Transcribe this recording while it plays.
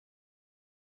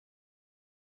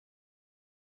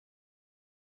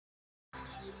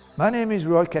My name is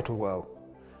Roy Kettlewell.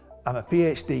 I'm a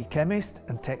PhD chemist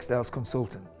and textiles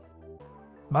consultant.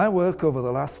 My work over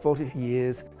the last 40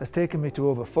 years has taken me to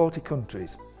over 40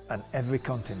 countries and every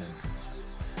continent.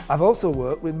 I've also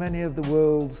worked with many of the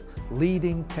world's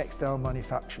leading textile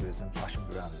manufacturers and fashion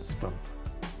brands, from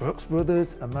Brooks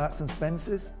Brothers and Marks &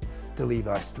 Spencers to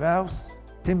Levi Strauss,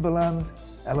 Timberland,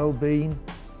 LL Bean,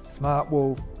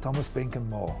 Smartwool, Thomas Pink and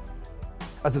more.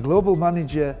 As a global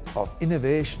manager of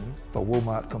innovation for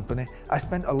Woolmart Company, I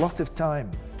spent a lot of time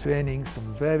training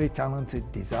some very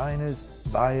talented designers,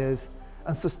 buyers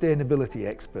and sustainability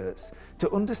experts to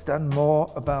understand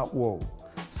more about wool,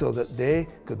 so that they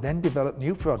could then develop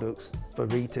new products for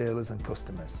retailers and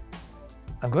customers.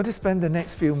 I'm going to spend the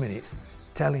next few minutes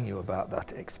telling you about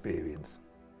that experience.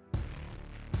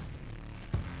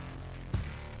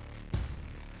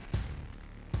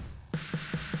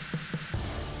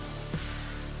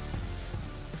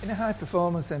 In a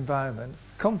high-performance environment,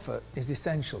 comfort is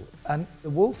essential, and the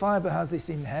wool fibre has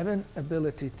this inherent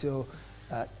ability to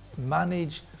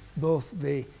manage both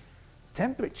the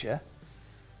temperature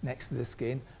next to the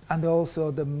skin and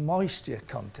also the moisture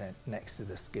content next to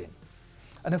the skin.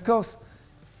 And of course,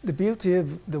 the beauty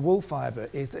of the wool fibre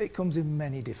is that it comes in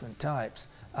many different types,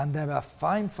 and there are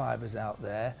fine fibres out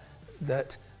there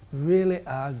that really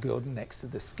are good next to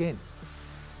the skin.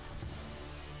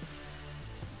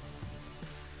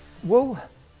 Wool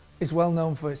is well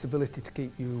known for its ability to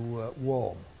keep you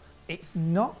warm. It's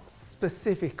not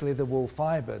specifically the wool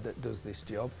fibre that does this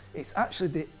job, it's actually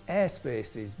the air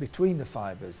spaces between the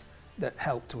fibres that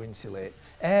help to insulate.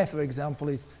 Air, for example,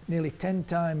 is nearly 10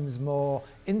 times more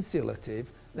insulative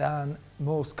than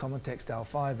most common textile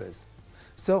fibres.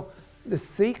 So the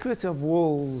secret of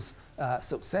wool's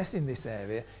success in this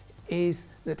area is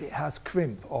that it has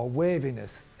crimp or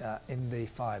waviness in the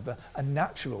fibre, a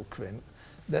natural crimp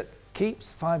that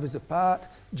keeps fibres apart,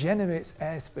 generates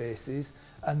air spaces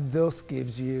and thus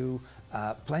gives you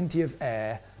plenty of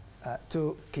air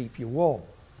to keep you warm.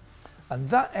 And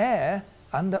that air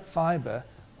and that fibre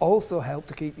also help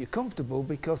to keep you comfortable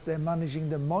because they're managing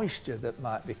the moisture that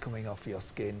might be coming off your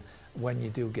skin when you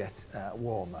do get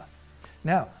warmer.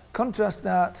 Now, contrast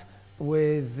that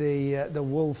with the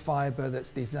wool fibre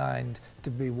that's designed to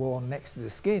be worn next to the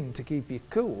skin to keep you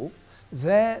cool.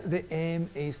 There, the aim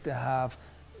is to have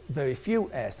very few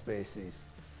air spaces,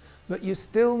 but you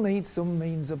still need some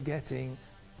means of getting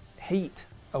heat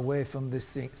away from the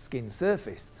skin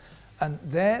surface. And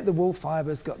there, the wool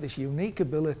fibre's got this unique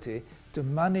ability to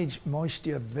manage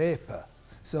moisture vapour.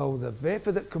 So the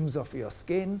vapour that comes off your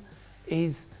skin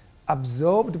is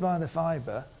absorbed by the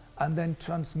fibre and then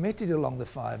transmitted along the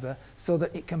fibre so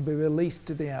that it can be released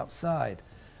to the outside.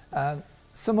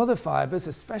 Some other fibres,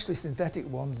 especially synthetic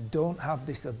ones, don't have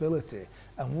this ability.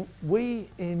 And we,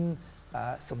 in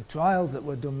some trials that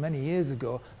were done many years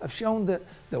ago, have shown that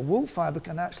the wool fibre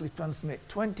can actually transmit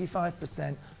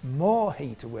 25% more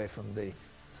heat away from the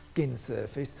skin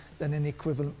surface than an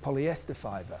equivalent polyester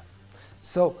fibre.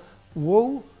 So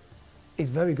wool is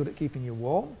very good at keeping you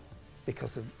warm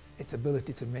because of its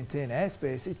ability to maintain air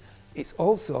spaces. It's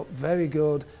also very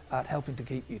good at helping to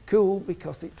keep you cool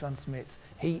because it transmits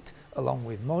heat along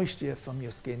with moisture from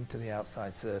your skin to the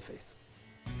outside surface.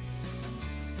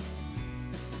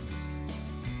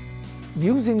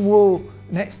 Using wool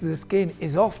next to the skin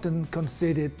is often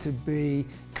considered to be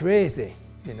crazy.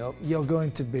 You know, you're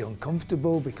going to be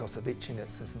uncomfortable because of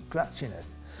itchiness and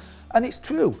scratchiness. And it's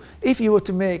true. If you were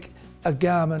to make a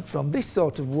garment from this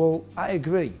sort of wool, I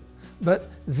agree.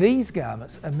 But these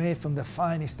garments are made from the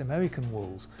finest American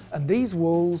wools, and these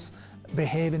wools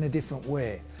behave in a different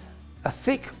way. A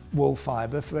thick wool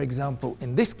fibre, for example,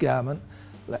 in this garment,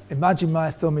 imagine my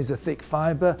thumb is a thick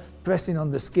fibre, pressing on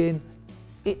the skin,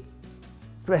 it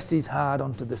presses hard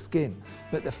onto the skin.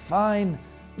 But the fine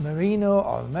merino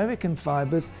or American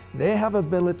fibres, they have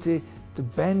ability to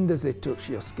bend as they touch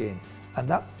your skin, and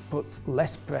that puts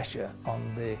less pressure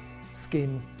on the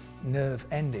skin nerve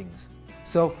endings.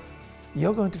 So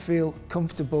you're going to feel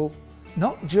comfortable,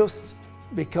 not just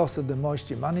because of the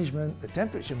moisture management, the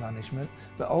temperature management,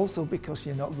 but also because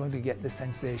you're not going to get the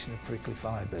sensation of prickly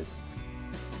fibres.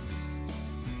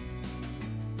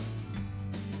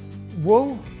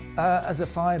 Wool as a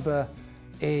fibre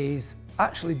is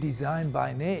actually designed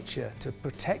by nature to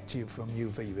protect you from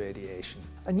UV radiation.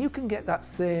 And you can get that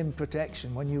same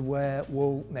protection when you wear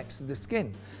wool next to the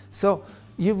skin. So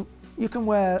you can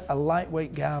wear a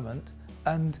lightweight garment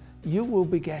and you will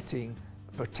be getting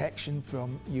protection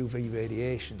from UV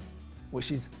radiation,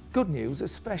 which is good news,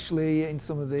 especially in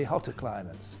some of the hotter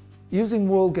climates. Using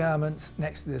wool garments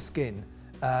next to the skin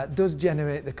does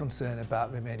generate the concern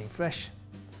about remaining fresh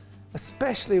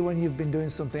especially when you've been doing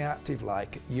something active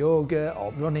like yoga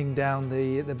or running down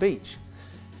the beach.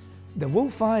 The wool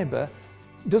fibre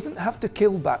doesn't have to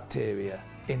kill bacteria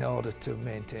in order to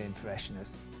maintain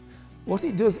freshness. What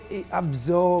it does, it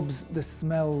absorbs the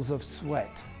smells of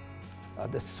sweat,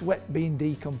 the sweat being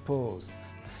decomposed.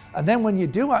 And then when you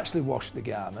do actually wash the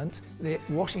garment, the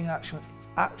washing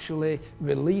actually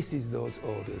releases those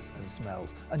odours and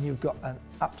smells, and you've got an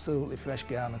absolutely fresh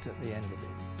garment at the end of it.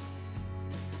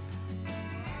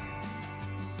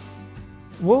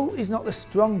 Wool is not the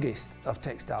strongest of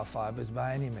textile fibres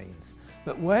by any means,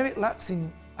 but where it lacks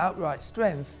in outright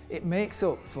strength, it makes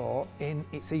up for in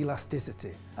its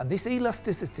elasticity. And this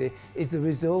elasticity is the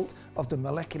result of the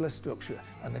molecular structure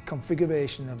and the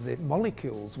configuration of the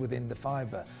molecules within the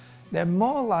fibre. They're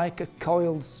more like a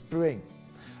coiled spring.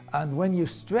 And when you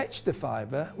stretch the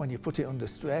fibre, when you put it under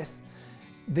stress,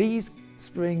 these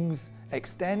springs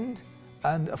extend,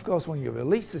 and of course when you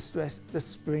release the stress, the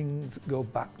springs go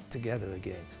back together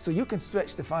again. So you can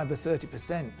stretch the fibre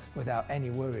 30% without any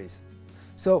worries.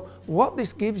 So what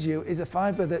this gives you is a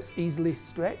fibre that's easily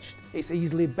stretched, it's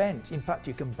easily bent. In fact,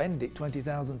 you can bend it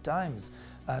 20,000 times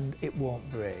and it won't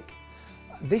break.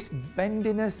 This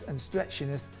bendiness and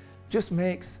stretchiness just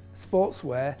makes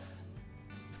sportswear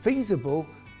feasible,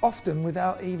 often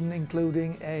without even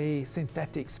including a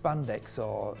synthetic spandex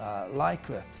or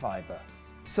lycra fibre.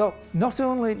 So not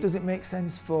only does it make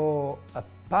sense for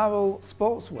apparel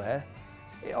sportswear,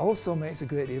 it also makes a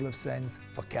great deal of sense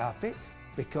for carpets,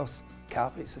 because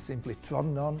carpets are simply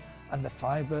trodden on and the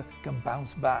fibre can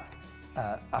bounce back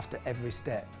after every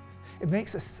step. It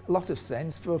makes a lot of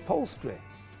sense for upholstery,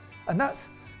 and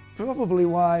that's probably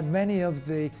why many of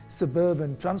the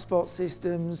suburban transport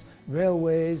systems,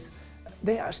 railways,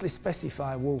 they actually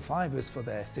specify wool fibres for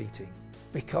their seating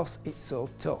because it's so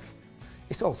tough.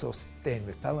 It's also stain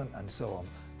repellent and so on,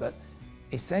 but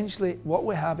essentially what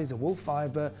we have is a wool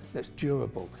fibre that's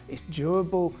durable. It's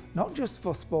durable not just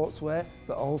for sportswear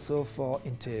but also for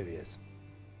interiors.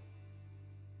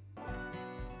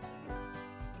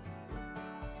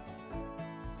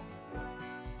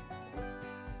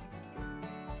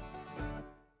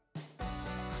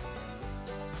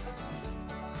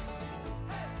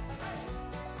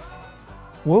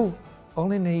 Wool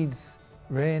only needs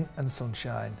rain and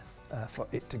sunshine for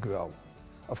it to grow.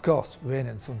 Of course, rain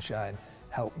and sunshine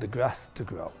help the grass to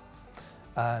grow,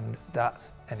 and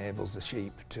that enables the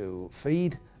sheep to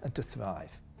feed and to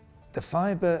thrive. The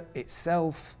fibre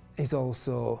itself is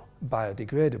also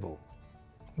biodegradable.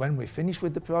 When we finish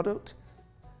with the product,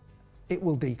 it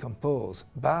will decompose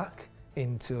back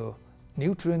into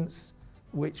nutrients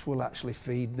which will actually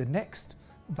feed the next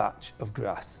batch of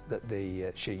grass that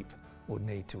the sheep would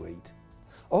need to eat.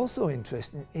 Also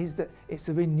interesting is that it's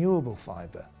a renewable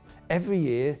fibre. Every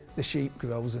year the sheep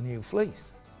grows a new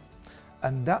fleece,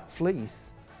 and that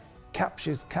fleece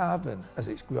captures carbon as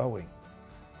it's growing,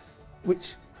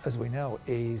 which, as we know,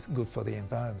 is good for the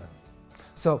environment.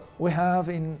 So we have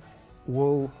in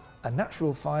wool a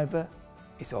natural fibre,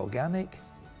 it's organic,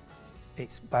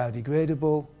 it's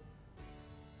biodegradable,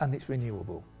 and it's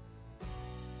renewable.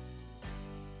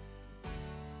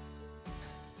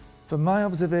 From my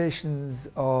observations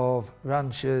of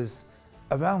ranchers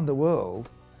around the world,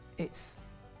 it's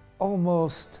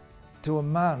almost to a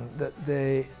man that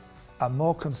they are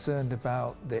more concerned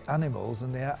about the animals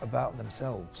than they are about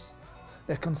themselves.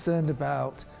 They're concerned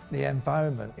about the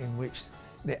environment in which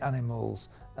the animals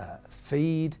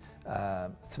feed,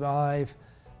 thrive,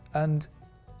 and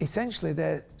essentially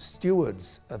they're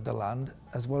stewards of the land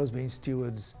as well as being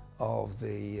stewards of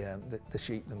the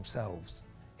sheep themselves.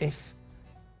 If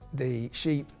the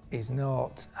sheep is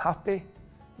not happy,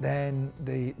 then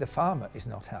the farmer is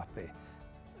not happy.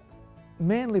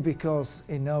 Mainly because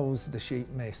he knows the sheep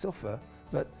may suffer,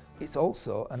 but it's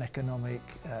also an economic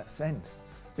sense.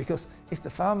 Because if the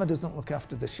farmer doesn't look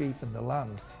after the sheep and the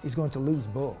land, he's going to lose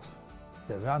both.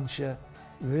 The rancher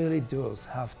really does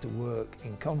have to work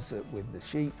in concert with the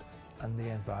sheep and the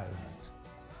environment.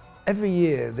 Every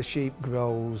year the sheep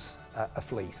grows a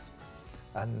fleece,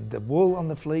 and the wool on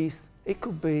the fleece, it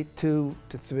could be 2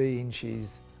 to 3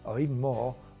 inches or even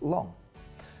more long.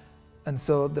 And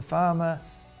so the farmer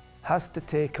has to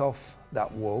take off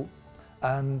that wool,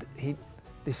 and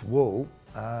this wool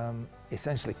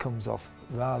essentially comes off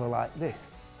rather like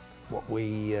this. What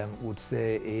we would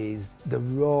say is the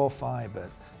raw fibre,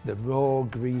 the raw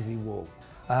greasy wool.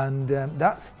 And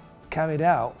that's carried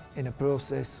out in a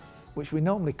process which we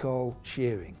normally call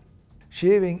shearing.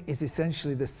 Shearing is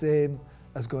essentially the same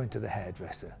as going to the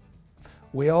hairdresser.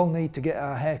 We all need to get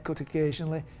our hair cut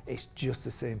occasionally, it's just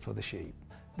the same for the sheep.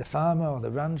 The farmer or the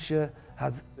rancher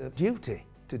has a duty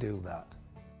to do that.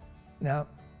 Now,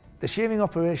 the shearing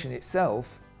operation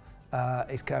itself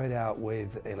is carried out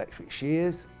with electric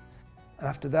shears, and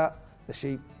after that the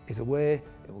sheep is away,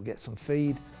 it will get some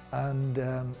feed, and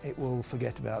it will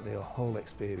forget about the whole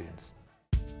experience.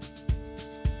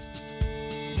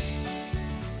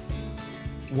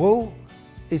 Wool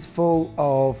is full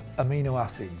of amino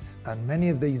acids, and many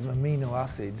of these amino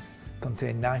acids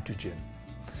contain nitrogen.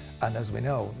 And as we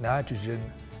know, nitrogen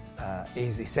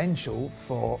is essential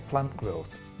for plant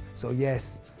growth. So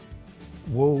yes,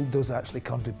 wool does actually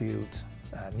contribute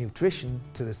nutrition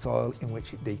to the soil in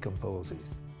which it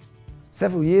decomposes.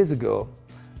 Several years ago,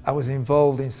 I was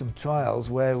involved in some trials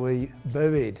where we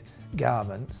buried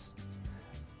garments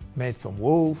made from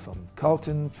wool, from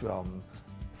cotton, from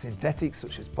synthetics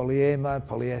such as polyamide,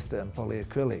 polyester and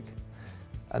polyacrylic.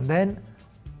 And then,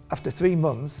 after 3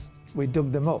 months, we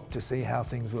dug them up to see how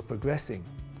things were progressing.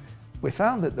 We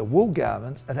found that the wool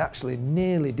garment had actually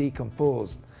nearly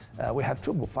decomposed. We had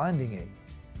trouble finding it.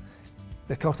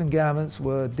 The cotton garments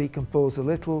were decomposed a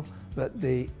little, but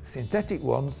the synthetic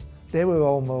ones, they were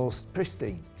almost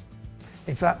pristine.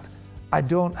 In fact, I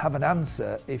don't have an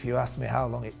answer if you ask me how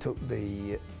long it took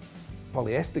the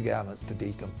polyester garments to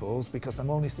decompose, because I'm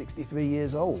only 63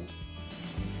 years old.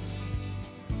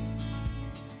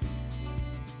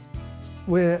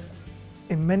 We're,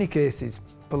 in many cases,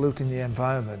 polluting the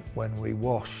environment when we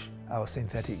wash our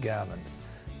synthetic garments.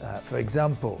 For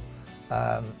example,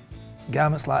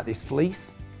 garments like this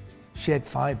fleece shed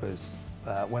fibres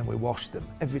when we wash them,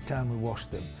 every time we wash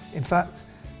them. In fact,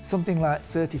 something like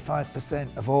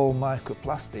 35% of all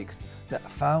microplastics that are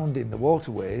found in the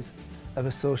waterways are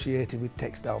associated with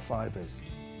textile fibres.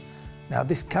 Now,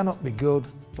 this cannot be good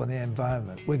for the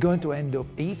environment. We're going to end up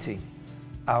eating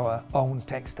our own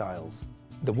textiles.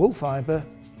 The wool fibre,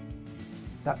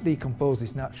 that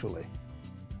decomposes naturally.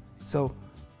 So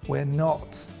we're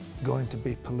not going to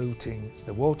be polluting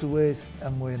the waterways,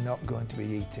 and we're not going to be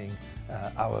eating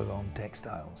our own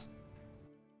textiles.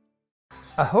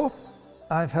 I hope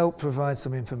I've helped provide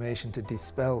some information to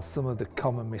dispel some of the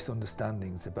common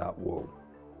misunderstandings about wool.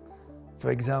 For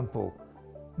example,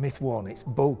 myth 1, it's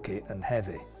bulky and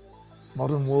heavy.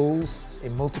 Modern wools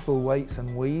in multiple weights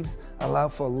and weaves allow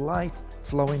for light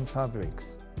flowing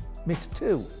fabrics. Myth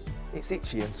 2, it's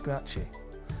itchy and scratchy.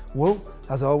 Wool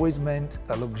has always meant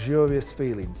a luxurious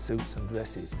feel in suits and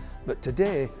dresses, but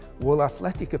today wool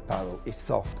athletic apparel is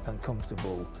soft and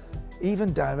comfortable,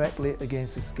 even directly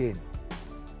against the skin.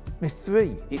 Myth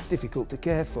 3, it's difficult to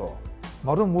care for.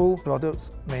 Modern wool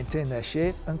products maintain their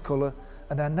shape and colour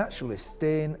and are naturally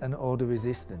stain and odour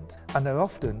resistant, and are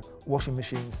often washing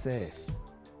machine safe.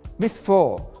 Myth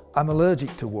 4, I'm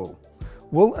allergic to wool.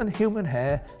 Wool and human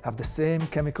hair have the same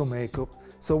chemical makeup,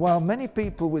 so while many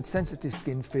people with sensitive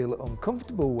skin feel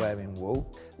uncomfortable wearing wool,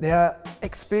 they are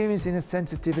experiencing a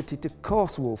sensitivity to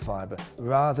coarse wool fibre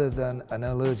rather than an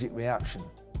allergic reaction.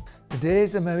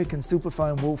 Today's American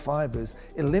superfine wool fibres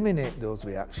eliminate those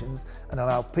reactions and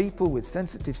allow people with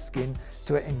sensitive skin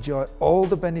to enjoy all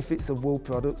the benefits of wool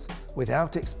products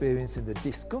without experiencing the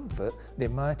discomfort they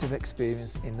might have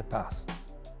experienced in the past.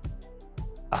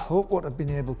 I hope what I've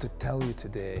been able to tell you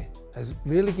today has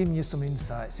really given you some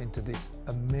insights into this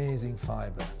amazing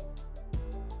fibre.